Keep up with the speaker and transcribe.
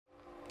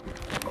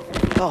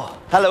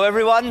Hello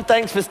everyone,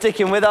 thanks for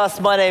sticking with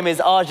us. My name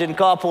is Arjun,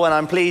 Kharpal, and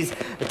I'm pleased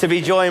to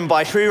be joined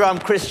by Sriram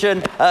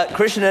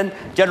Krishnan,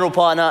 General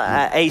Partner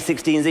at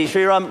a16z.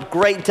 Sriram,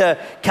 great to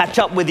catch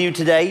up with you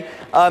today.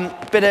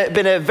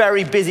 Been a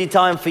very busy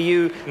time for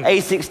you.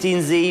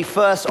 a16z,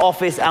 first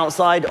office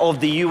outside of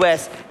the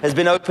US, has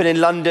been open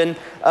in London.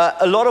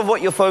 A lot of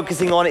what you're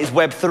focusing on is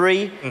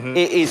Web3,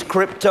 it is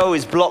crypto,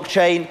 is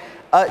blockchain.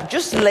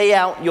 Just lay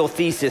out your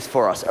thesis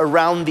for us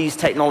around these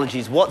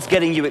technologies. What's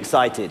getting you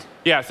excited?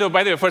 Yeah, so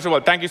by the way, first of all,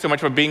 thank you so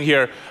much for being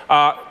here.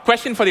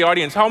 Question for the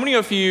audience. How many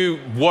of you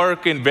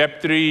work in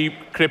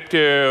Web3,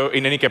 crypto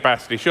in any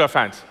capacity? Show of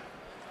hands.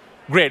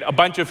 Great, a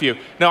bunch of you.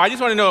 Now, I just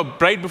want to know,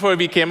 right before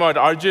we came out,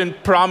 Arjun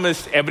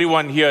promised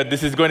everyone here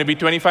this is going to be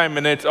 25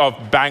 minutes of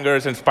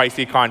bangers and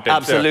spicy content.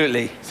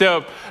 Absolutely.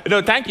 So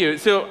no, thank you.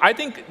 So I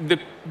think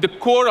the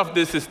core of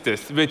this is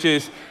this, which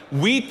is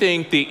we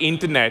think the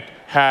internet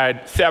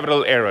had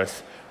several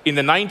eras. In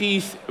the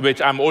 90s,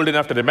 which I'm old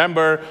enough to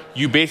remember,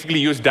 you basically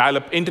used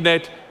dial-up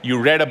internet, you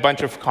read a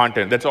bunch of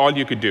content. That's all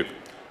you could do.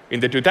 In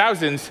the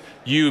 2000s,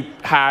 you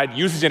had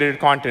user-generated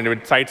content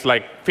with sites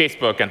like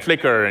Facebook and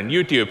Flickr and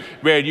YouTube,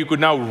 where you could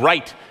now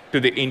write to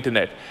the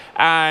internet.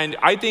 And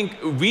I think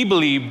we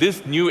believe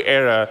this new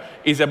era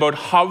is about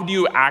how do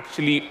you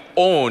actually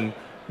own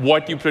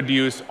what you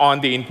produce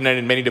on the internet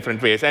in many different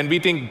ways. And we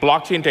think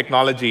blockchain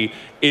technology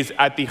is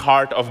at the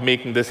heart of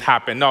making this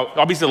happen. Now,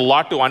 obviously a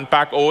lot to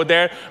unpack over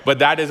there, but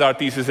that is our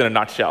thesis in a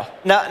nutshell.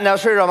 Now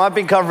Sriram, I've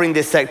been covering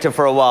this sector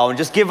for a while, and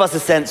just give us a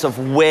sense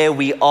of where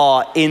we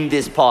are in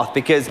this path,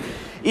 because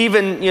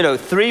even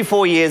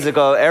 3-4 years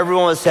ago,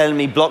 everyone was telling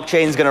me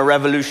blockchain is going to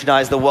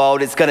revolutionize the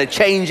world, it's going to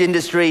change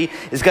industry,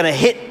 it's going to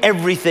hit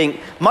everything,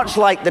 much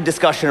like the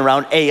discussion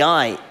around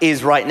AI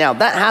is right now.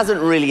 That hasn't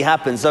really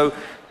happened. So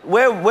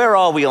where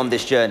are we on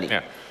this journey?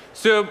 Yeah.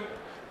 So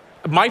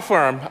my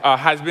firm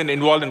has been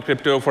involved in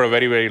crypto for a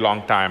very, very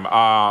long time.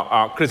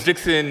 Chris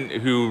Dixon,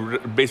 who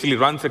basically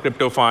runs the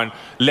crypto fund,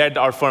 led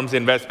our firm's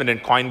investment in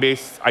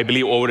Coinbase, I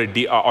believe, over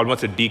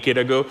almost a decade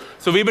ago.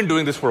 So we've been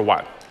doing this for a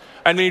while.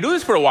 And when you do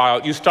this for a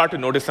while, you start to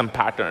notice some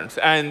patterns.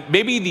 And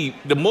maybe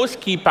the most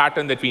key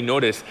pattern that we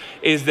notice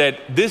is that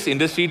this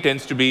industry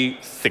tends to be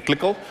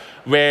cyclical,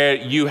 where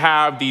you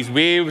have these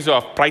waves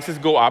of prices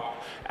go up,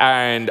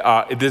 and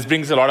this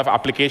brings a lot of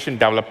application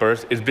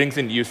developers, it brings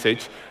in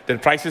usage, then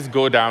prices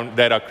go down,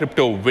 there are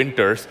crypto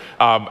winters,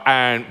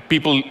 and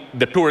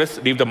the tourists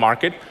leave the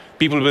market,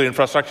 people build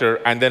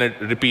infrastructure, and then it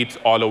repeats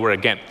all over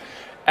again.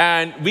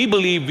 And we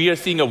believe we are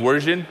seeing a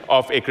version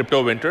of a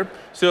crypto winter.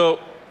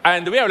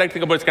 And the way I would like to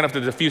think about it is kind of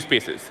there's a few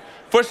spaces.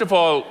 First of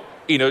all,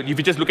 if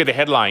you just look at the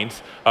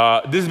headlines,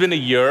 this has been a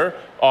year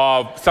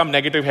of some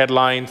negative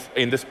headlines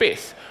in the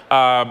space.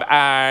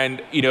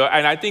 And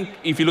I think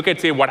if you look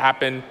at, say, what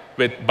happened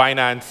with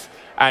Binance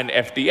and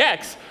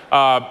FTX,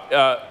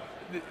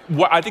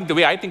 I think the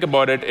way I think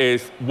about it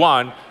is,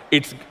 one,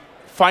 it's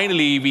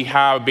finally we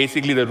have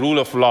basically the rule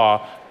of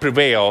law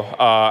prevail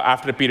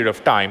after a period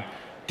of time.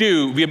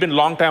 Two, we have been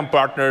long-term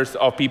partners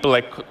of people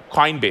like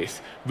Coinbase,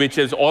 which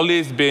has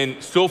always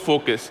been so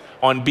focused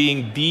on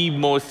being the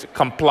most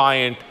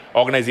compliant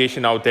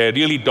organization out there,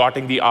 really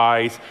dotting the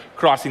I's,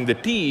 crossing the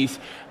T's.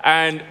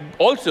 And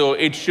also,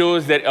 it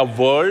shows that a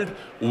world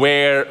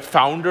where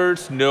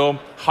founders know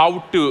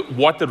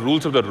what the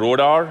rules of the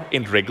road are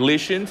in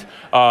regulations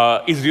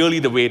is really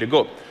the way to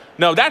go.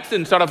 Now, that's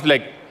in sort of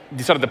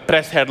the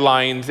press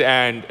headlines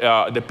and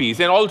the piece.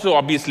 And also,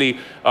 obviously,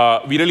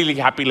 we're really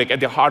happy, at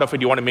the heart of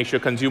it, you want to make sure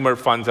consumer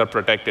funds are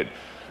protected.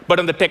 But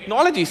on the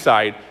technology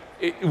side,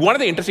 one of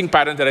the interesting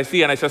patterns that I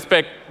see, and I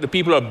suspect the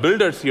people who are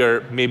builders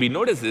here maybe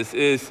notice this,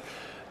 is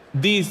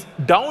these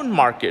down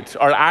markets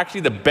are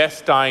actually the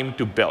best time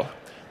to build,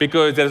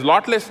 because there's a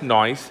lot less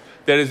noise,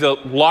 there is a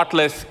lot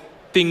less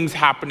things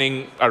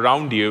happening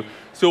around you.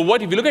 So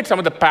if you look at some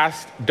of the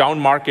past down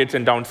markets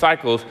and down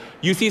cycles,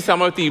 you see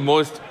some of the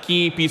most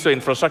key piece of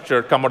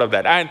infrastructure come out of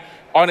that. And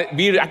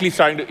we're actually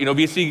starting to,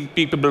 we see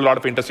people build a lot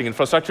of interesting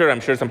infrastructure. I'm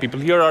sure some people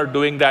here are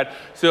doing that.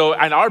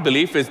 And our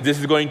belief is this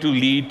is going to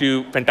lead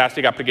to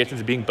fantastic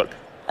applications being built.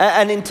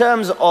 And in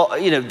terms of,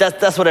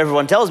 that's what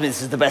everyone tells me,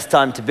 this is the best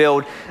time to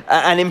build.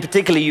 And in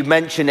particular, you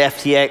mentioned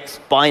FTX,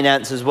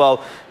 Binance as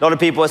well. A lot of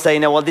people are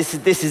saying, well, this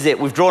is it.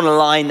 We've drawn a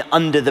line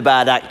under the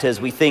bad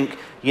actors. We think,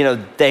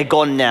 they're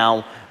gone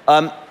now.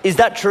 Is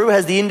that true?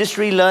 Has the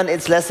industry learned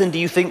its lesson? Do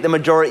you think the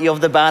majority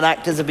of the bad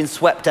actors have been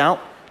swept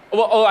out?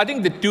 Well, I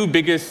think the two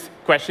biggest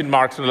question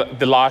marks in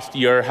the last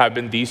year have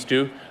been these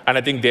two, and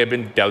I think they've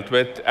been dealt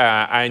with.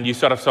 And you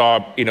sort of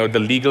saw, the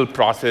legal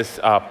process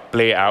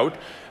play out.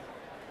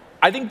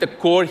 I think the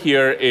core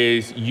here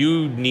is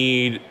you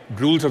need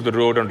rules of the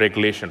road on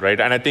regulation, right?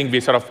 And I think we're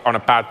sort of on a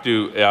path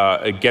to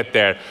get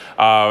there.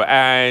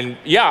 And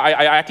yeah,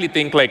 I actually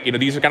think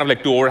these are kind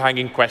of two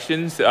overhanging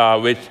questions,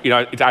 which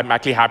I'm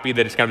actually happy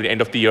that it's kind of the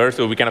end of the year,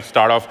 so we kind of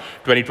start off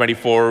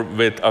 2024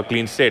 with a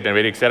clean slate, and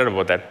very excited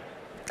about that.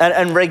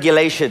 And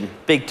regulation,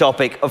 big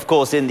topic, of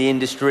course, in the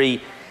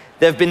industry.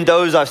 There have been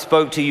those I've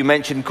spoke to. You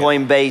mentioned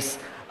Coinbase,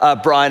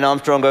 Brian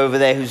Armstrong over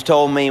there, who's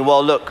told me,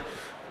 well, look,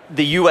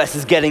 the US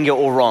is getting it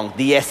all wrong.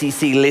 The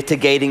SEC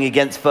litigating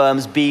against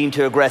firms, being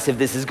too aggressive.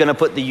 This is going to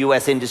put the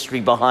US industry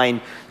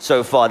behind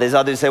so far. There's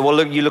others who say, well,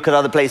 look, you look at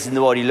other places in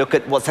the world. You look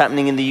at what's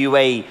happening in the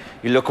UAE.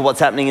 You look at what's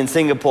happening in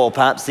Singapore,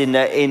 perhaps in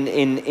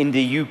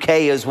the UK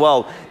as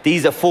well.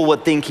 These are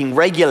forward-thinking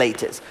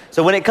regulators.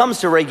 So when it comes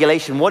to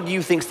regulation, what do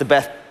you think is the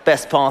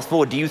best path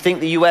forward? Do you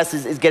think the US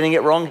is getting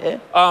it wrong here?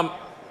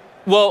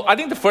 Well, I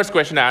think the first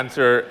question to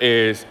answer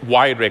is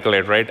why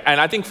regulate, right?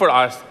 And I think for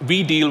us,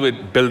 we deal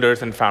with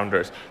builders and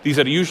founders. These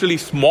are usually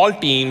small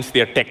teams.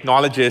 They are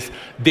technologists.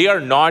 They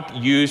are not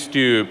used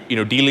to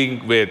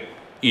dealing with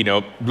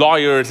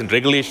lawyers and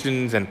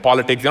regulations and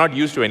politics. They're not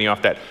used to any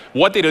of that.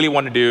 What they really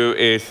want to do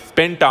is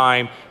spend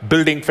time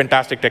building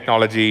fantastic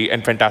technology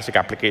and fantastic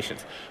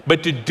applications.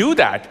 But to do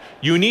that,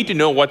 you need to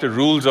know what the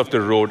rules of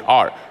the road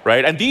are,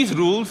 right? And these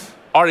rules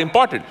are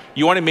important.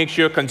 You want to make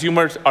sure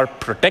consumers are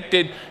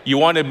protected. You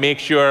want to make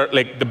sure,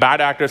 like, the bad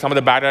actors, some of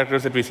the bad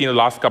actors that we've seen in the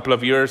last couple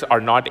of years are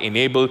not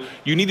enabled.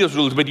 You need those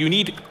rules, but you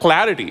need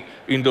clarity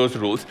in those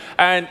rules.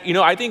 And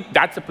I think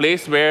that's a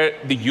place where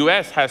the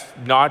US has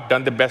not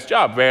done the best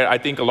job, where I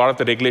think a lot of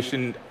the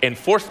regulation it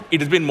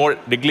has been more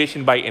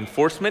regulation by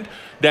enforcement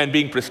than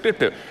being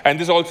prescriptive. And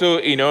this also,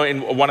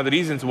 in one of the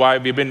reasons why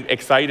we've been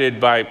excited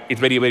by its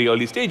very, very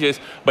early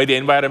stages by the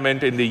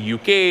environment in the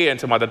UK and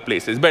some other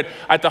places. But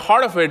at the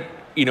heart of it,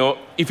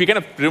 if you kind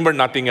of remember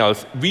nothing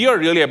else, we are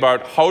really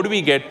about how do we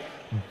get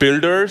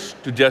builders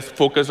to just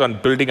focus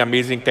on building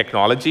amazing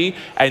technology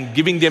and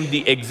giving them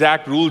the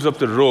exact rules of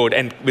the road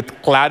and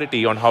with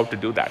clarity on how to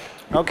do that.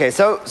 Okay,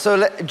 so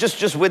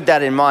just with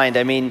that in mind,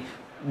 I mean,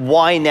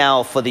 why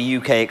now for the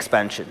UK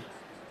expansion?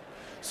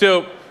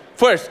 So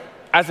first,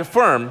 as a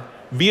firm,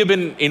 we have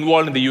been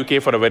involved in the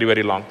UK for a very,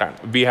 very long time.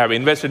 We have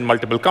invested in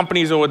multiple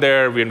companies over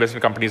there. We invested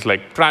in companies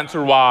like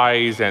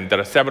TransferWise, and there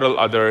are several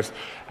others.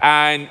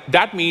 And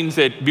that means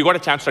that we got a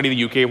chance to study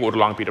the UK over a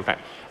long period of time.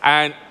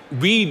 And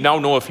we now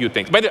know a few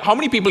things. By the way, how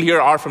many people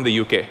here are from the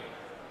UK?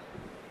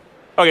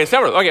 Okay,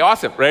 several. Okay,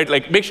 awesome, right?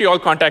 Like, make sure you all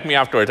contact me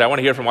afterwards. I want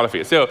to hear from all of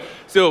you.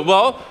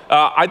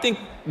 I think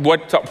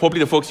what hopefully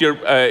the folks here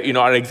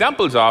are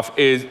examples of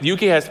is the UK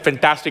has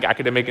fantastic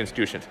academic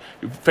institutions,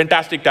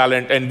 fantastic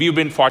talent, and we've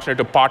been fortunate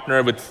to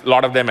partner with a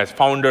lot of them as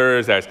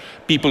founders, as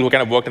people who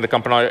kind of work in the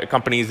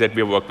companies that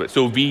we have worked with.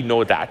 So we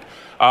know that.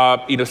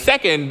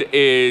 Second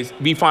is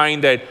we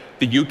find that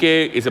the UK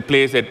is a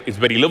place that is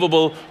very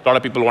livable. A lot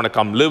of people want to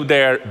come live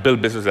there,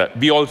 build business there.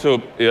 We also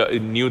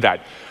knew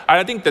that. And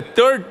I think the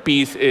third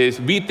piece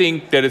is we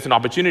think there is an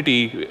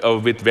opportunity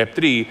with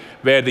Web3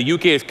 where the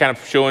UK has kind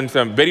of shown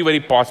some very, very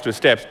positive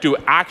steps to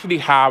actually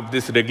have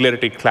this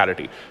regulatory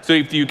clarity. So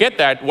if you get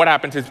that, what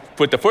happens is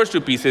with the first two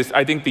pieces,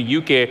 I think the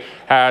UK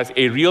has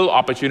a real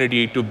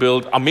opportunity to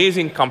build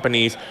amazing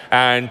companies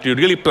and to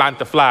really plant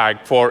the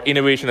flag for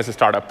innovation as a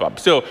startup hub.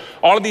 So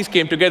all of these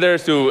came together,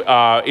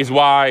 is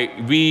why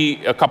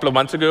we, a couple of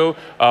months ago,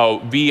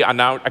 we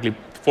announced, actually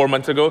 4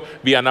 months ago,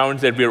 we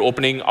announced that we are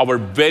opening our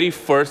very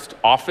first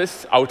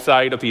office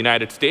outside of the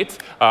United States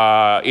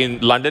in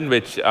London,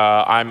 which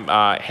I'm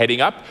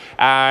heading up.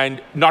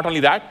 And not only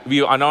that,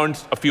 we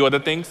announced a few other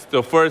things.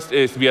 So first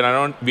is we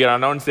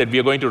announced that we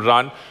are going to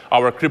run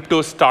our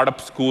crypto startup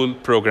school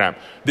program.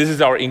 This is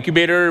our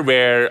incubator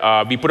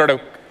where we put out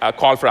a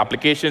call for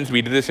applications.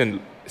 We did this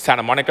in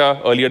Santa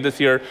Monica earlier this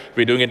year.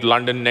 We're doing it in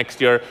London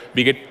next year.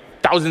 We get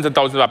thousands and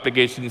thousands of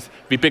applications.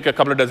 We pick a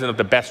couple of dozen of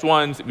the best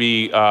ones.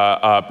 We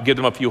give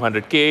them a few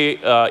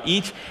 $100K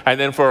each. And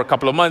then for a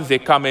couple of months, they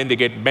come in, they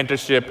get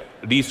mentorship,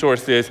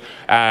 resources,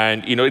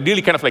 and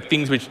really kind of like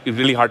things which is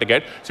really hard to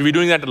get. So we're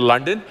doing that in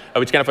London,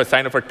 which kind of a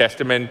sign of our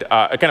testament,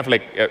 kind of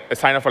like a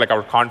sign of like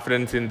our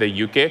confidence in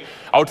the UK.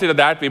 Outside of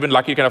that, we've been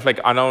lucky to kind of like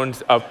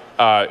announce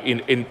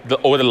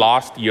over the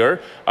last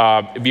year,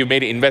 we've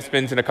made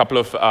investments in a couple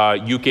of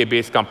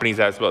UK-based companies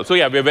as well. So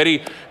yeah, we're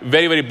very,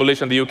 very, very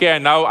bullish on the UK,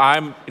 and now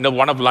I'm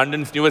one of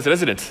London's newest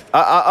residents.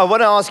 I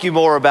want to ask you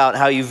more about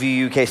how you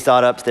view UK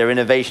startups, their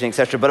innovation,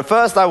 etc. But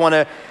first,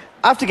 I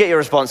have to get your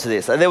response to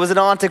this. There was an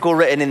article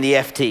written in the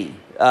FT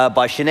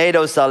by Sinead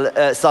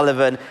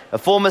O'Sullivan, a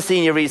former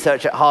senior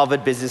researcher at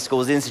Harvard Business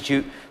School's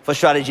Institute for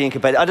Strategy and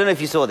Competitive. I don't know if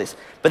you saw this,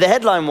 but the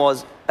headline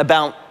was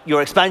about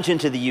your expansion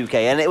to the UK,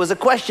 and it was a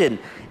question: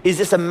 is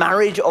this a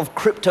marriage of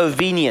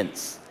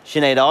cryptovenience?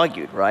 Sinead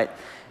argued, right?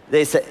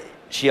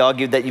 She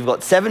argued that you've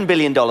got $7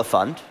 billion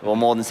fund, or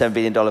more than $7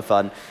 billion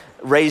fund,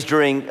 raised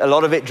a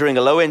lot of it during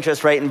a low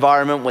interest rate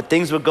environment when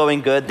things were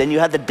going good. Then you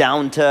had the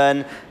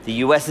downturn. The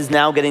US is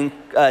now getting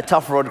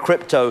tougher on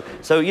crypto.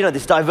 So,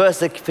 this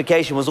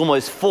diversification was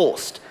almost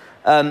forced.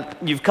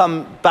 You've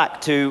come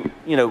back to,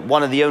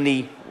 one of the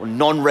only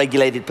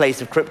non-regulated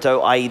place of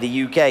crypto, i.e.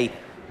 the UK.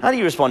 How do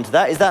you respond to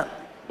that? Is that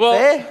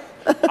fair?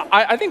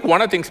 I think one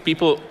of the things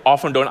people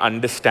often don't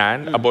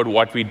understand about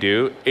what we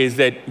do is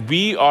that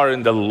we are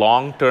in the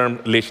long-term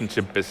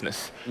relationship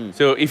business.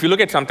 So if you look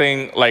at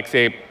something like,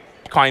 say,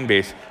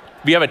 Coinbase,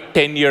 we have a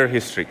 10-year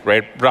history,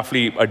 right?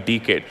 Roughly a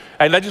decade.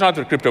 And that's just not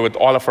with crypto, with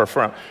all of our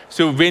firm.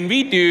 So when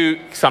we do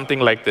something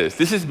like this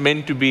is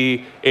meant to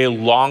be a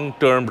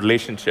long-term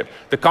relationship.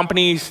 The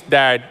companies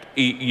that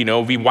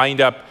we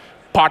wind up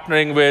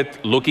partnering with,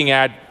 looking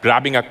at,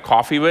 grabbing a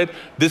coffee with.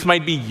 This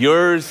might be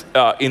years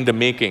in the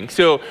making.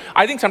 So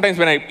I think sometimes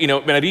when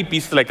I read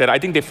pieces like that, I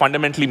think they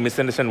fundamentally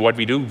misunderstand what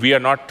we do. We are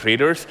not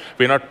traders.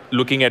 We're not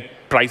looking at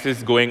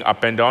prices going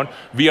up and down.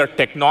 We are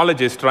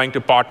technologists trying to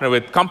partner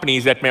with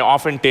companies that may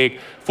often take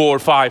 4,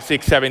 5,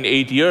 6, 7,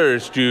 8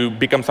 years to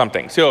become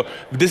something. So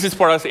this is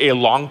for us a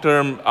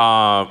long-term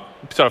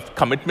sort of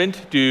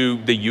commitment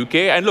to the UK.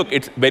 And look,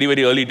 it's very,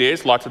 very early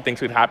days. Lots of things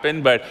could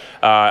happen. But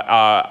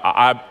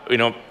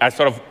as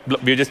sort of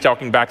we were just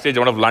talking backstage,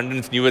 one of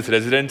London's newest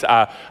residents,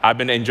 I've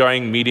been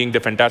enjoying meeting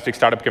the fantastic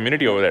startup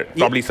community over there.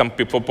 Probably some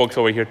folks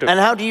over here too. And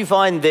how do you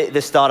find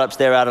the startups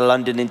there out of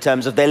London in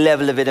terms of their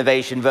level of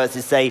innovation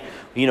versus, say,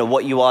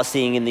 what you are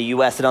seeing in the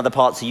US and other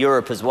parts of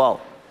Europe as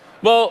well?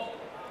 Well,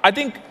 I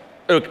think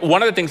look,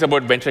 one of the things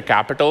about venture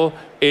capital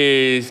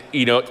is,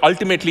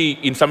 ultimately,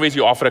 in some ways,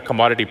 you offer a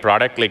commodity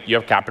product, like you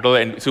have capital,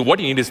 and so what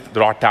you need is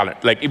raw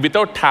talent. Like,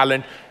 without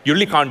talent, you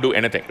really can't do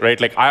anything,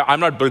 right? Like, I'm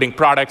not building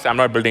products, I'm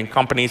not building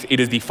companies. It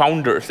is the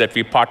founders that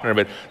we partner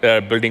with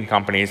that are building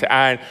companies.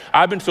 And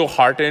I've been so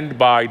heartened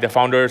by the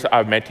founders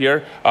I've met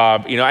here,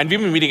 and we've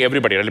been meeting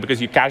everybody, right?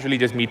 Because you casually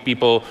just meet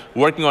people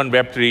working on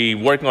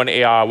Web3, working on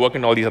AR,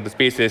 working on all these other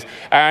spaces.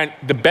 And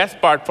the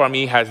best part for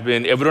me has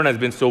been, everyone has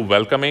been so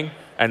welcoming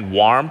and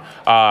warm,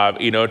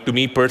 to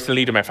me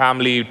personally, to my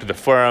family, to the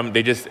firm.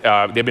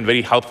 They've been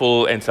very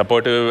helpful and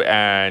supportive,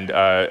 and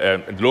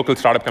the local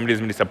startup community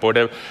has been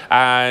supportive.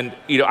 And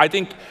I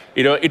think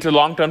it's a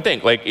long-term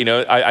thing. Like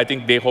I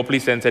think they hopefully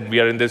sense that we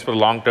are in this for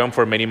long term,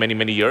 for many, many,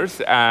 many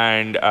years.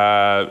 And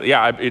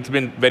it's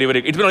been very,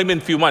 very. It's been only been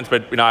a few months,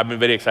 but I've been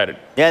very excited.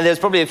 Yeah, and there's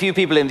probably a few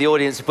people in the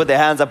audience who put their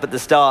hands up at the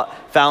start.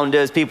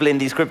 Founders, people in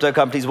these crypto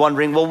companies,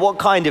 wondering, well, what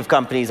kind of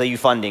companies are you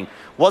funding?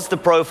 What's the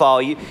profile?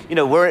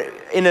 We're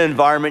in an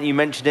environment, you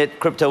mentioned it,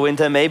 crypto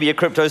winter, maybe a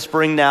crypto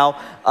spring now,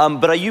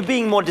 but are you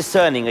being more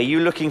discerning? Are you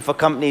looking for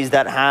companies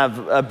that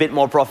have a bit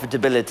more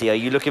profitability? Are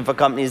you looking for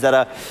companies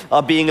that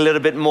are being a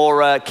little bit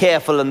more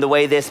careful in the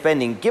way they're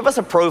spending? Give us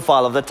a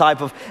profile of the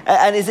type of,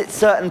 and is it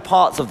certain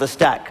parts of the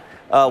stack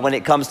when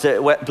it comes to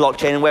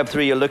blockchain and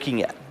Web3 you're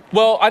looking at?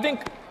 Well, I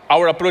think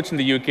our approach in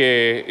the UK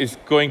is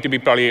going to be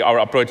probably our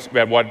approach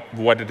where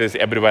what it is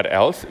everywhere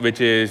else,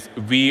 which is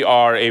we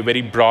are a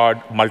very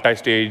broad,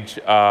 multi-stage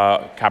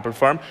capital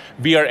firm.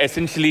 We are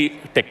essentially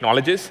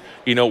technologists.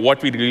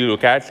 What we really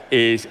look at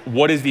is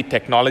what is the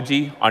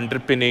technology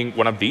underpinning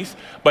one of these.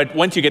 But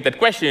once you get that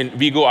question,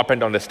 we go up and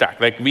down the stack.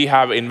 Like we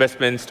have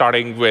investments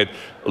starting with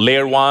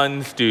layer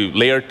 1s to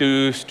layer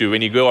 2s to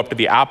when you go up to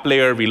the app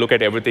layer, we look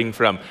at everything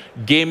from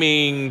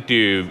gaming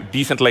to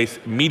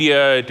decentralized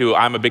media to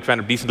I'm a big fan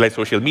of decentralized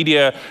social media.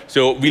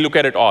 So we look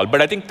at it all.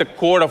 But I think the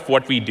core of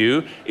what we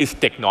do is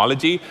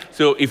technology.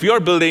 So if you're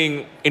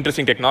building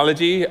interesting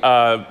technology,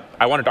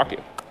 I want to talk to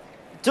you.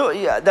 So,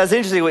 yeah, that's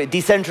interesting.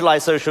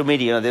 Decentralized social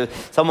media.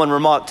 Someone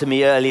remarked to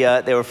me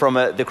earlier, they were from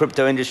the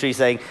crypto industry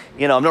saying,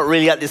 I'm not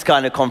really at this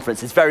kind of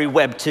conference. It's very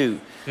Web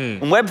 2.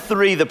 In Web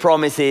 3, the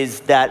promise is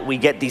that we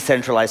get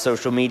decentralized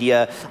social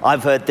media.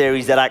 I've heard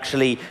theories that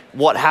actually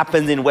what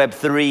happens in Web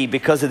 3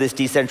 because of this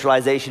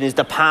decentralization is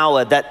the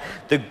power that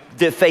the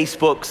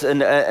Facebooks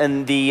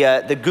and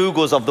the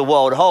Googles of the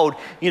world hold,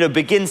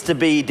 begins to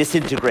be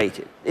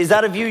disintegrated. Is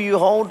that a view you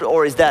hold,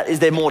 or is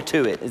there more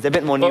to it? Is there a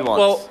bit more nuance?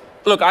 Well,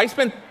 look, I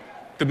spent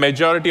the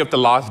majority of the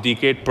last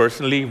decade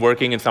personally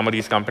working in some of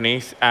these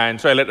companies, and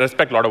so I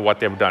respect a lot of what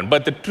they've done.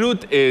 But the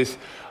truth is,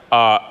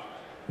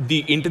 the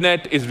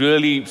internet is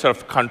really sort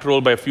of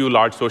controlled by a few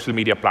large social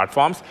media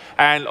platforms,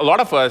 and a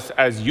lot of us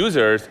as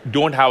users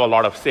don't have a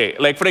lot of say.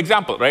 Like, for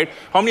example, right?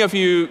 How many of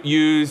you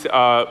use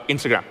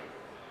Instagram?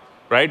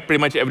 Right? Pretty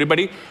much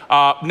everybody.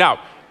 Now,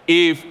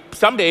 if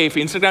someday if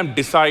Instagram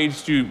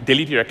decides to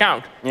delete your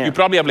account, you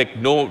probably have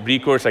no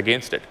recourse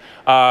against it.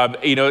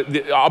 About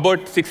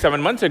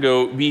 6-7 months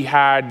ago, we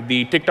had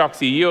the TikTok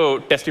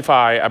CEO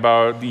testify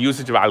about the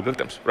usage of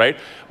algorithms, right?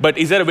 But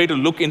is there a way to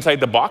look inside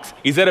the box?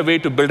 Is there a way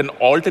to build an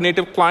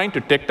alternative client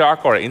to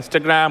TikTok or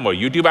Instagram or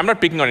YouTube? I'm not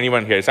picking on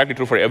anyone here. It's actually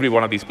true for every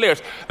one of these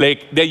players.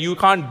 You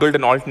can't build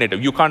an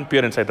alternative. You can't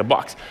peer inside the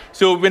box.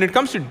 So when it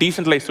comes to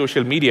decentralized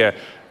social media,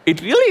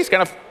 it really is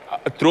kind of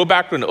a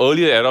throwback to an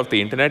earlier era of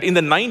the internet. In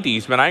the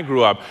 90s, when I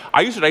grew up,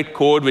 I used to write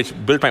code which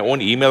built my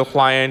own email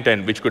client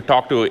and which could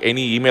talk to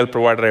any email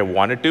provider I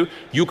wanted to.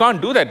 You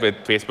can't do that with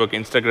Facebook,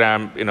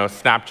 Instagram,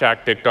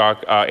 Snapchat,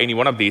 TikTok, any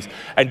one of these.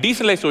 And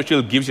decentralized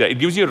social gives you that. It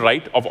gives you a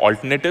right of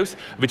alternatives,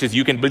 which is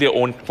you can build your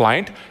own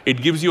client.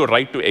 It gives you a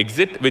right to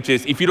exit, which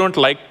is if you don't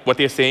like what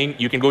they're saying,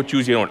 you can go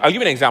choose your own. I'll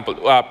give you an example.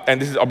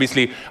 And this is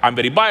obviously, I'm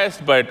very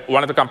biased, but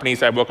one of the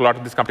companies, I work a lot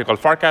with this company called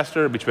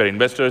Farcaster, which we're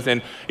investors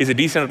in, is a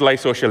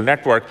decentralized social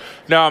network.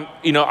 Now,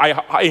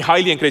 I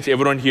highly encourage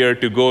everyone here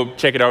to go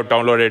check it out,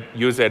 download it,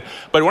 use it.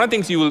 But one of the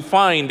things you will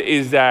find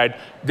is that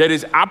there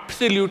is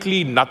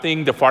absolutely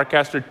nothing the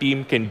Farcaster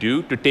team can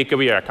do to take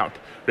away your account,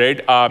 right?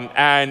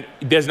 And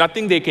there's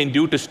nothing they can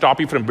do to stop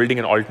you from building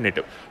an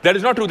alternative. That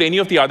is not true with any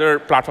of the other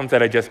platforms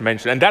that I just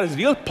mentioned. And that is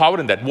real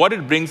power in that. What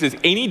it brings is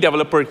any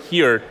developer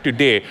here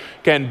today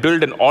can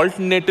build an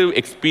alternative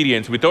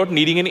experience without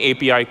needing an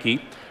API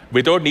key,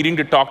 without needing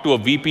to talk to a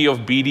VP of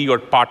BD or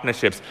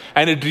partnerships.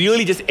 And it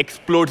really just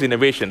explodes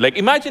innovation. Like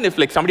imagine if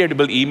like somebody had to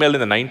build email in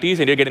the 90s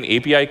and you get an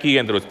API key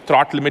and there was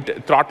throttle.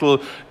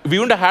 We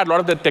wouldn't have had a lot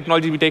of the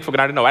technology we take for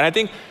granted now. And I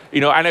think,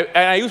 and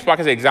I use Spark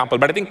as an example,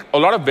 but I think a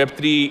lot of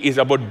Web3 is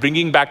about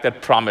bringing back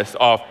that promise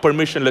of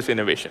permissionless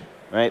innovation.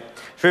 Right.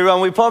 Sriram,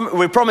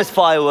 we promised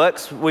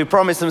fireworks. We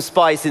promised some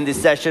spice in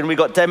this session. We've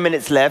got 10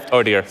 minutes left.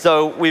 Oh, dear.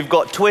 So we've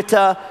got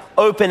Twitter,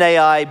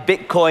 OpenAI,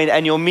 Bitcoin,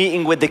 and you're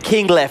meeting with the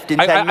king left in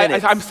 10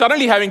 minutes. I'm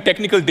suddenly having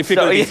technical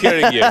difficulties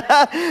hearing you.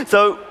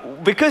 So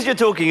because you're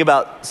talking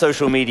about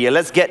social media,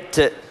 let's get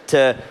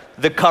to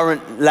the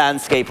current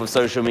landscape of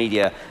social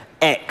media.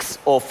 X,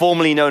 or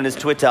formerly known as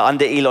Twitter,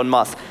 under Elon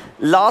Musk.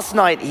 Last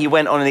night, he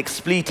went on an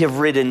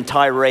expletive-ridden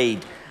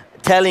tirade,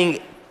 telling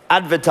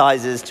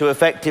advertisers to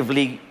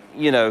effectively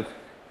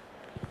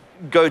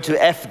go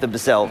to F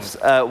themselves,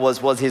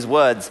 was his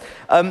words.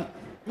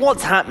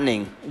 What's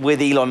happening with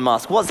Elon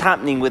Musk? What's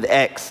happening with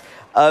X?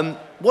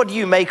 What do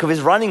you make of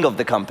his running of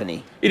the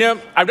company?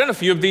 I've done a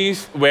few of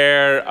these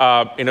where,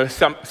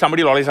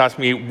 somebody will always ask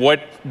me,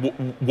 what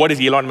does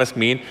Elon Musk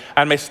mean?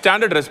 And my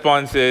standard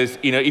response is,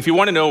 if you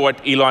want to know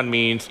what Elon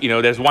means,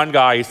 there's one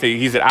guy,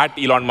 he's at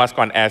Elon Musk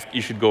on X,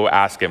 you should go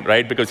ask him,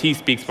 right? Because he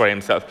speaks for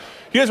himself.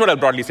 Here's what I'll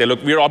broadly say.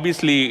 Look, we're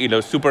obviously,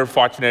 super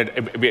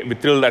fortunate, we're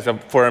thrilled as a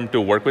firm to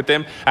work with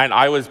him. And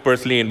I was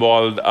personally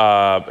involved,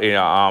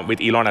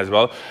 with Elon as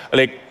well.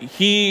 Like,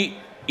 he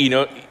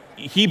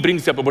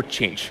brings up about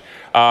change.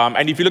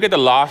 And if you look at the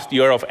last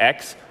year of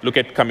X, look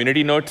at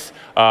community notes,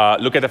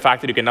 look at the fact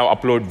that you can now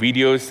upload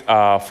videos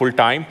full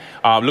time,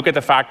 look at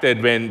the fact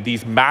that when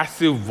these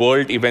massive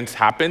world events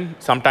happen,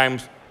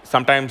 sometimes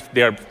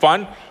they're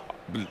fun.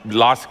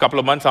 Last couple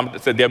of months,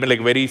 so there have been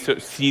like very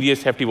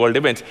serious, hefty world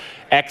events.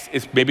 X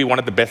is maybe one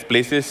of the best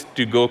places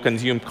to go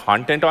consume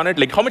content on it.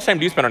 Like, how much time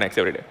do you spend on X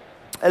every day?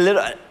 A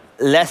little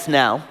less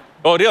now.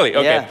 Oh, really?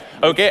 Okay. Yeah.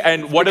 Okay.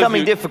 And what it's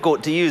becoming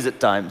difficult to use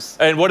at times.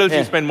 And what else do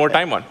you spend more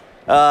time on?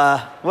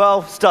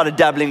 Well, started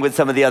dabbling with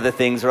some of the other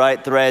things,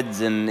 right?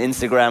 Threads and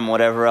Instagram,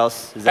 whatever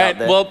else is out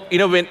there. Well,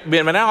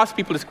 when I ask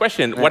people this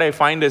question, what I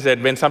find is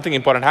that when something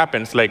important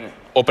happens, like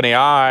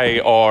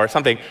OpenAI or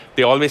something,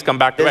 they always come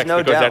back to X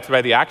because that's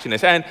where the action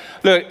is. And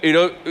look,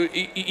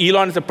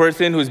 Elon is a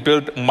person who's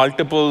built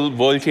multiple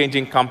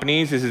world-changing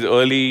companies. This is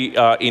early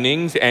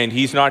innings, and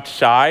he's not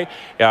shy.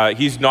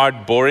 He's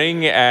not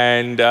boring,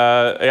 and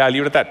I'll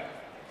leave it at that.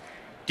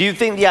 Do you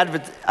think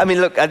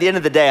look, at the end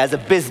of the day, as a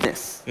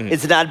business,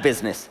 it's an ad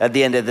business at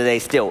the end of the day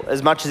still.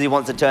 As much as he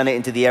wants to turn it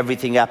into the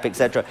everything app,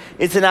 etc.,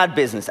 it's an ad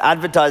business.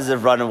 Advertisers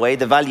have run away.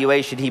 The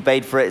valuation he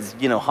paid for it is,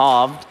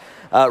 halved.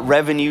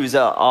 Revenues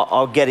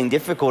are getting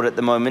difficult at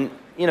the moment.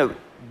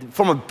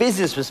 From a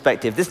business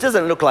perspective, this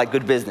doesn't look like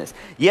good business.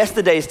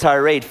 Yesterday's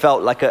tirade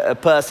felt like a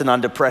person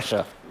under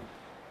pressure.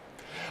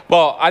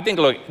 Well, I think,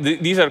 look,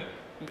 these are,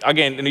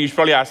 again, you should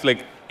probably ask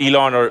like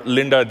Elon or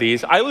Linda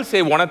these. I will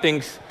say one of the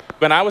things,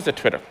 when I was at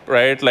Twitter,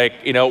 right,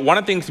 one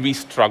of the things we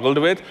struggled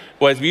with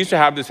was we used to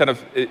have this sort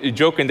of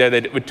joke in there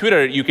that with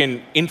Twitter, you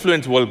can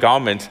influence world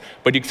governments,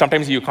 but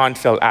sometimes you can't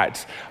sell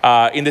ads.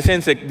 In the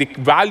sense that the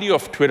value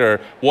of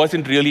Twitter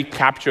wasn't really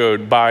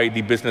captured by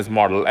the business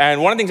model.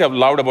 And one of the things I've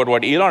loved about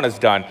what Elon has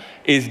done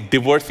is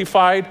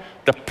diversified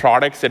the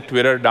products that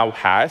Twitter now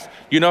has.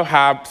 You now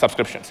have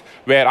subscriptions,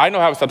 where I now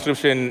have a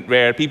subscription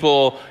where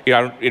people,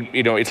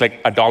 it's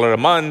like $1 a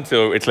month,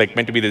 so it's like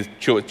meant to be this,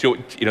 sort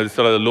of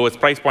the lowest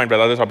price point, but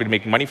others are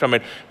making money from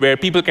it, where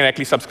people can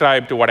actually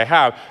subscribe to what I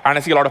have. And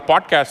I see a lot of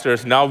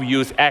podcasters now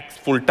use X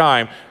full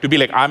time to be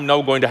like, I'm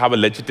now going to have a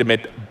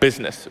legitimate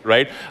business,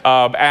 right?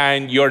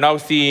 And you're now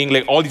seeing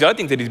like all these other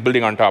things that he's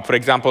building on top. For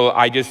example,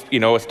 I just,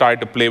 started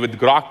to play with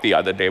Grok the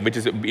other day, which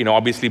is,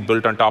 obviously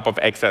built on top of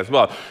X as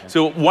well.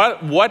 So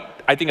what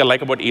I think I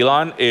like about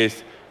Elon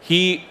is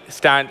he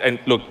stands, and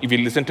look, if you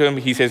listen to him,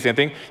 he says the same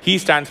thing. He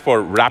stands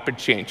for rapid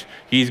change.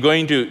 He's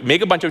going to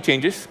make a bunch of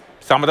changes.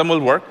 Some of them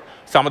will work.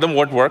 Some of them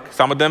won't work.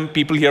 Some of them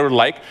people here will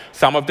like.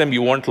 Some of them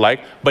you won't like.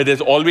 But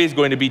there's always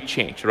going to be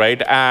change, right?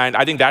 And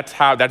I think that's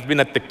been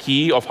at the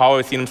key of how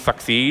I've seen him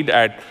succeed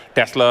at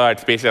Tesla,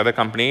 at Space, other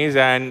companies.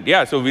 And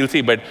yeah, so we'll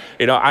see. But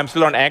I'm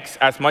still on X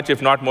as much,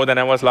 if not more, than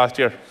I was last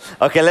year.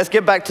 Okay, let's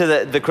get back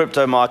to the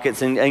crypto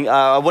markets. And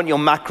I want your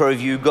macro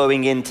view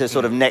going into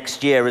sort of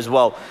next year as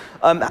well.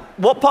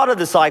 What part of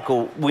the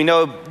cycle, we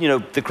know,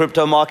 the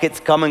crypto markets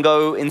come and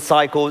go in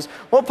cycles.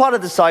 What part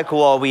of the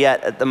cycle are we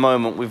at the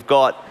moment? We've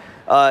got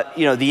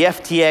the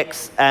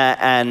FTX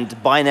and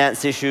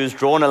Binance issues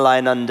drawn a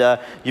line under.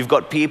 You've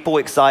got people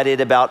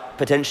excited about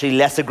potentially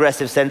less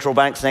aggressive central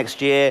banks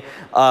next year,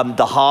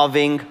 the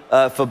halving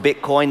for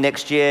Bitcoin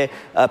next year,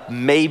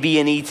 maybe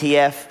an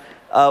ETF.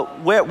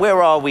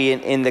 Where are we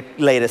in the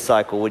latest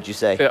cycle, would you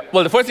say? Yeah.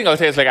 Well, the first thing I'll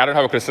say is, I don't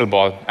have a crystal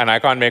ball, and I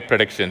can't make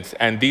predictions.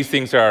 And these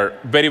things are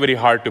very, very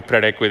hard to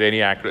predict with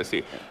any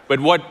accuracy.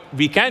 But what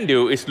we can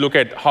do is look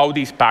at how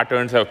these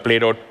patterns have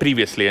played out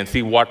previously and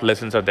see what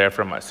lessons are there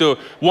from us. So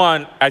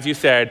one, as you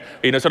said,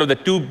 sort of the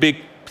two big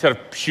sort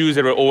of shoes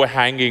that were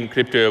overhanging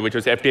crypto, which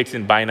was FTX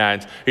and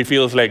Binance, it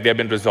feels like they've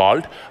been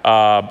resolved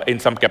in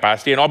some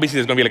capacity. And obviously,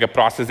 there's going to be like a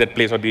process that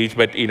plays out each,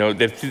 but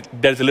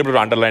there's a little bit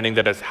of underlining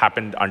that has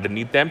happened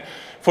underneath them.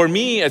 For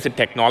me, as a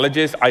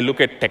technologist, I look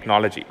at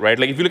technology, right?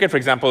 Like if you look at, for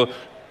example,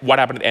 what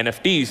happened with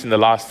NFTs in the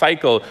last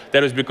cycle,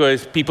 that was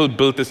because people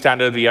built the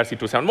standard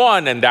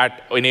ERC-271, and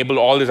that enabled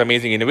all this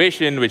amazing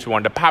innovation, which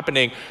wound up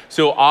happening.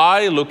 So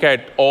I look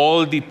at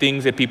all the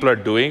things that people are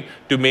doing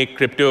to make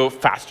crypto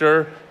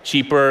faster,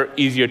 cheaper,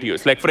 easier to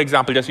use. Like, for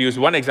example, just to use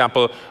one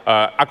example,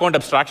 account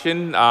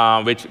abstraction,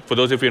 which for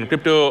those of you in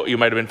crypto, you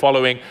might have been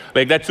following,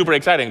 like that's super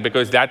exciting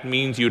because that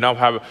means you now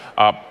have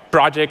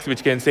projects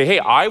which can say, hey,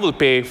 I will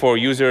pay for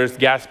users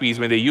gas fees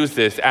when they use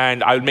this,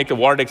 and I'll make the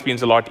wallet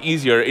experience a lot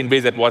easier in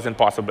ways that wasn't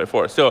possible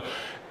before. So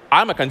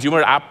I'm a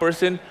consumer app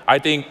person. I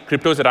think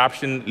crypto's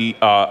adoption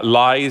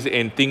lies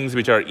in things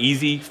which are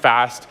easy,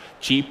 fast,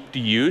 cheap to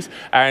use.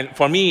 And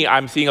for me,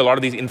 I'm seeing a lot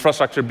of these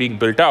infrastructure being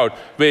built out,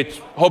 which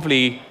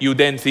hopefully you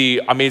then see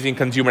amazing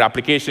consumer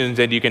applications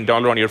that you can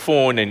download on your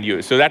phone and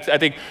use. So that's, I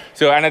think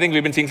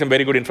we've been seeing some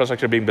very good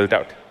infrastructure being built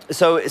out.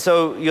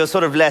 So you're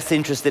sort of less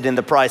interested in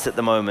the price at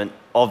the moment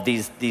of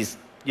these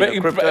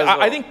cryptos?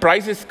 I think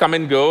prices come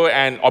and go,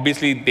 and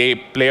obviously they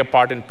play a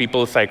part in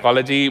people's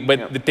psychology,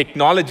 but the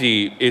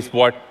technology is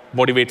what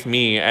motivates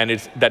me, and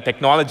that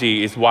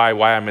technology is why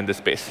I'm in this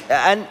space.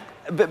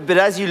 But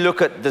as you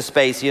look at the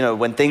space,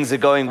 when things are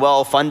going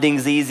well,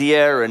 funding's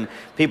easier, and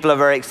people are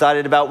very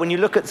excited about. When you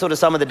look at sort of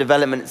some of the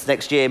developments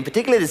next year, in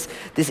particular this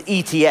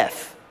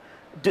ETF,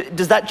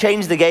 does that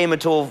change the game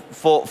at all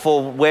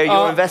for where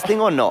you're investing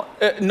or not?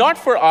 Not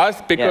for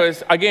us,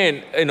 because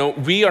again,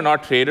 we are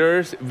not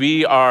traders.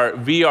 We are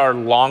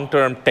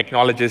long-term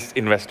technologist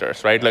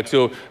investors, right? Like,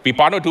 so we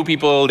partner two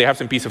people. They have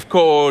some piece of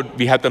code.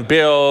 We help them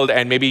build,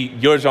 and maybe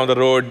years down the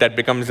road, that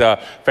becomes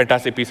a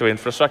fantastic piece of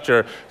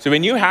infrastructure. So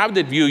when you have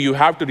that view, you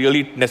have to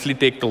really necessarily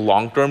take the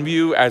long-term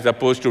view as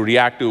opposed to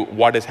react to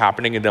what is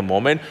happening in the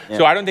moment.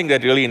 So I don't think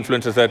that really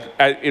influences that.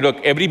 Look,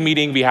 every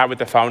meeting we have with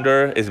the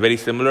founder is very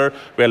similar.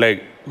 We're like,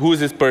 who is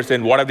this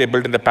person? What have they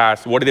built in the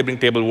past? What do they bring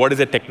to the table? What is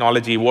the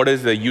technology? What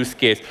is the use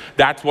case?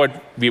 That's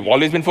what we've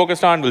always been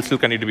focused on. We'll still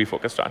continue to be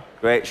focused on.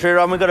 Great.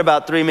 Sriram, we've got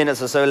about 3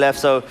 minutes or so left.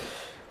 So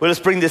we'll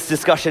just bring this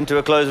discussion to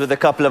a close with a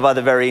couple of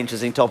other very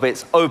interesting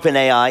topics.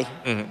 OpenAI.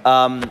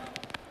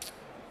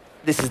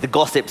 This is the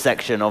gossip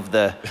section of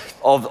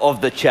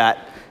the chat.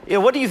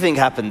 What do you think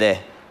happened there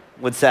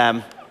with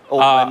Sam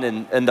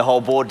Altman and the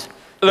whole board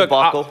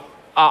debacle?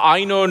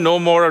 I know no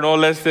more or no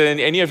less than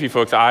any of you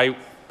folks.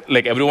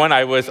 Like everyone,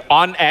 I was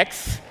on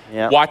X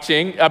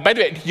watching. By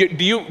the way,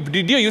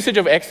 did your usage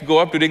of X go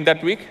up during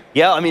that week?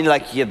 Yeah, I mean,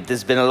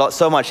 there's been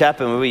so much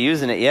happened. We were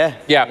using it,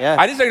 yeah.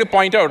 I just like to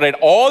point out, right,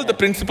 all the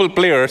principal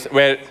players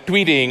were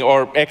tweeting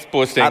or X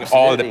posting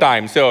all the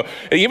time. So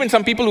even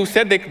some people who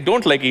said they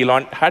don't like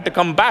Elon had to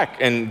come back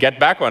and get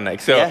back on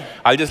X. So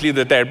I'll just leave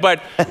it there.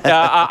 But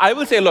I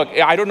will say, look,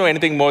 I don't know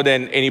anything more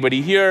than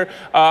anybody here.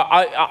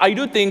 I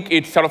do think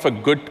it's sort of a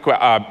good,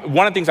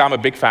 one of the things I'm a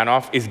big fan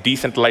of is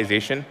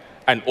decentralization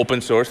and open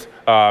source.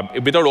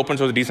 Without open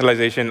source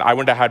decentralization, I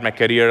wouldn't have had my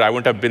career. I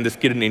wouldn't have been this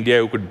kid in India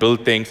who could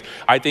build things.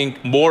 I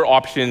think more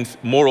options,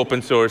 more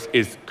open source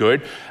is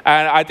good.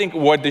 And I think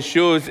what this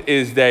shows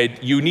is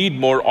that you need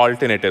more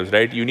alternatives,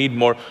 right? You need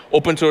more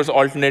open source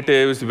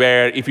alternatives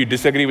where if you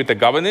disagree with the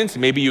governance,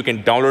 maybe you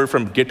can download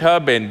from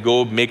GitHub and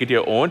go make it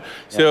your own.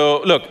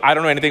 So look, I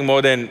don't know anything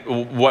more than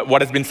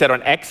what has been said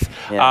on X.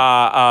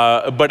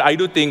 But I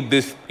do think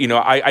this,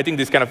 I think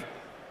this kind of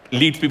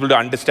leads people to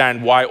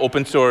understand why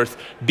open source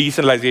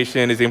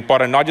decentralization is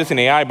important, not just in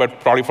AI, but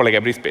probably for like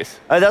every space.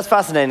 That's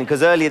fascinating,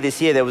 because earlier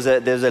this year there was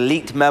a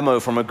leaked memo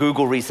from a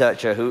Google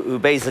researcher who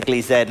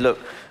basically said, look,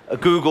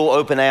 Google,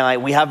 OpenAI,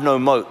 we have no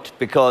moat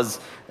because,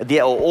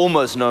 or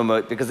almost no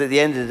moat, because at the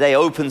end of the day,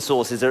 open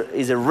source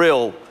is a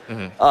real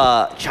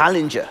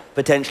challenger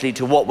potentially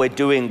to what we're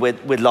doing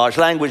with large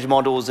language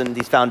models and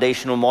these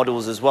foundational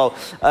models as well.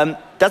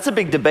 That's a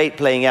big debate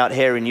playing out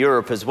here in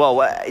Europe as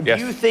well. Do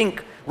you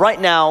think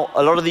right now,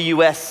 a lot of the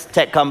US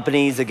tech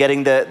companies are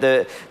getting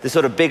the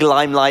sort of big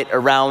limelight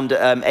around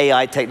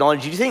AI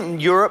technology? Do you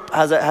think Europe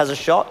has a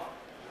shot?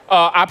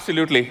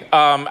 Absolutely.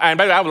 And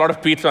by the way, I have a lot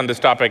of tweets on this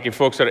topic if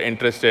folks are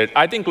interested.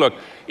 I think, look,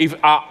 if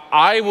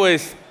I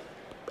was,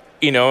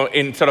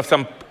 in sort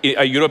of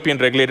a European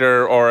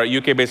regulator or a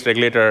UK-based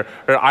regulator,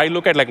 I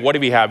look at what do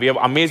we have? We have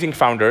amazing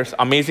founders,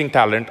 amazing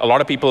talent, a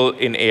lot of people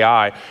in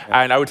AI,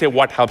 and I would say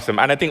what helps them.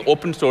 And I think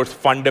open source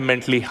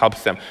fundamentally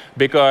helps them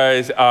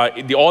because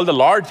all the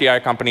large AI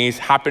companies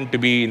happen to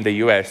be in the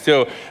US.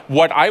 So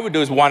what I would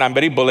do is, one, I'm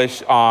very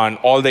bullish on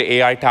all the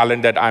AI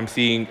talent that I'm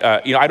seeing.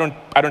 I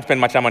don't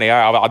spend much time on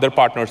AI. I have other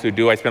partners who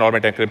do. I spend all my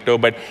time on crypto,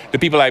 but the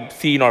people I've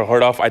seen or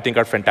heard of, I think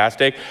are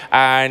fantastic.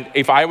 And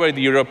if I were in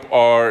Europe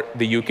or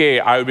the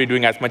UK, I would be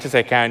doing as much as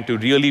I can to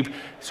really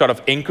sort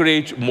of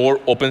encourage more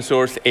open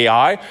source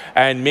AI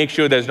and make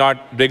sure there's not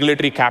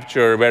regulatory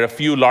capture where a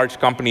few large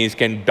companies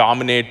can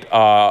dominate,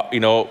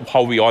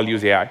 how we all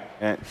use AI.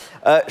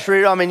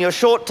 Sriram, in your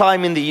short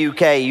time in the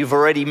UK, you've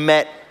already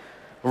met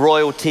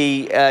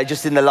royalty.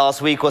 Just in the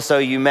last week or so,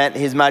 you met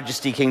His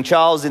Majesty King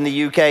Charles in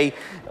the UK.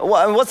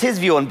 What's his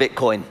view on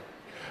Bitcoin?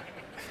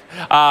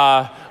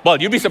 Well,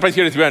 you'd be surprised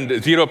here is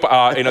zero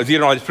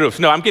knowledge proofs.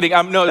 No, I'm kidding.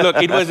 No,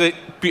 look, it was a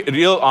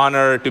real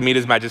honor to meet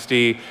His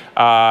Majesty.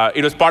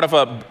 It was part of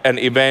an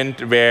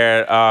event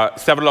where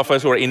several of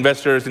us who are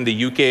investors in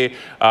the UK,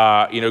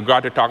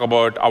 got to talk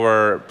about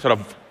our sort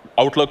of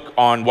outlook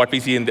on what we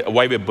see and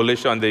why we're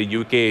bullish on the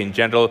UK in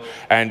general.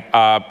 And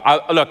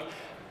look,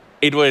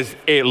 it was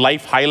a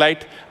life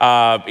highlight.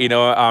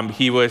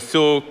 He was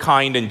so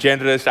kind and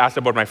generous, asked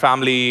about my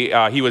family.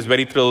 He was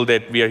very thrilled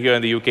that we are here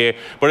in the UK,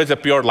 but it's a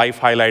pure life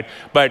highlight.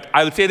 But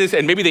I'll say this,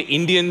 and maybe the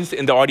Indians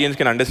in the audience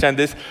can understand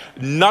this,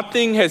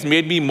 nothing has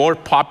made me more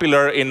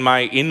popular in my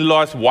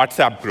in-laws'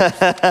 WhatsApp groups,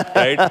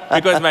 right?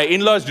 Because my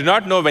in-laws do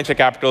not know venture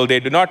capital, they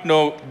do not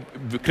know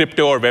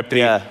crypto or Web3.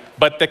 Yeah.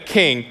 But the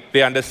king,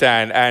 they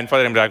understand, and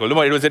for them,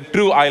 it was a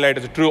true highlight,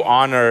 it was a true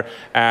honor,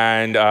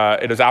 and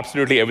it was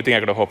absolutely everything I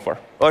could have hoped for.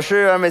 Well,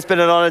 Sriram, it's been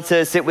an honor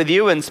to sit with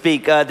you and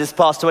speak this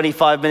past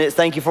 25 minutes.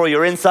 Thank you for all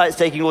your insights,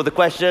 taking all the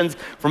questions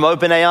from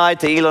OpenAI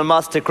to Elon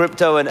Musk to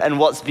crypto and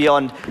what's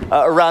beyond.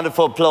 A round of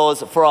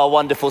applause for our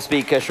wonderful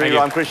speaker,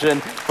 Sriram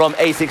Krishnan from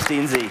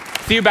a16z.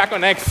 See you back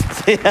on X.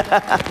 Thank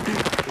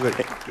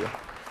you.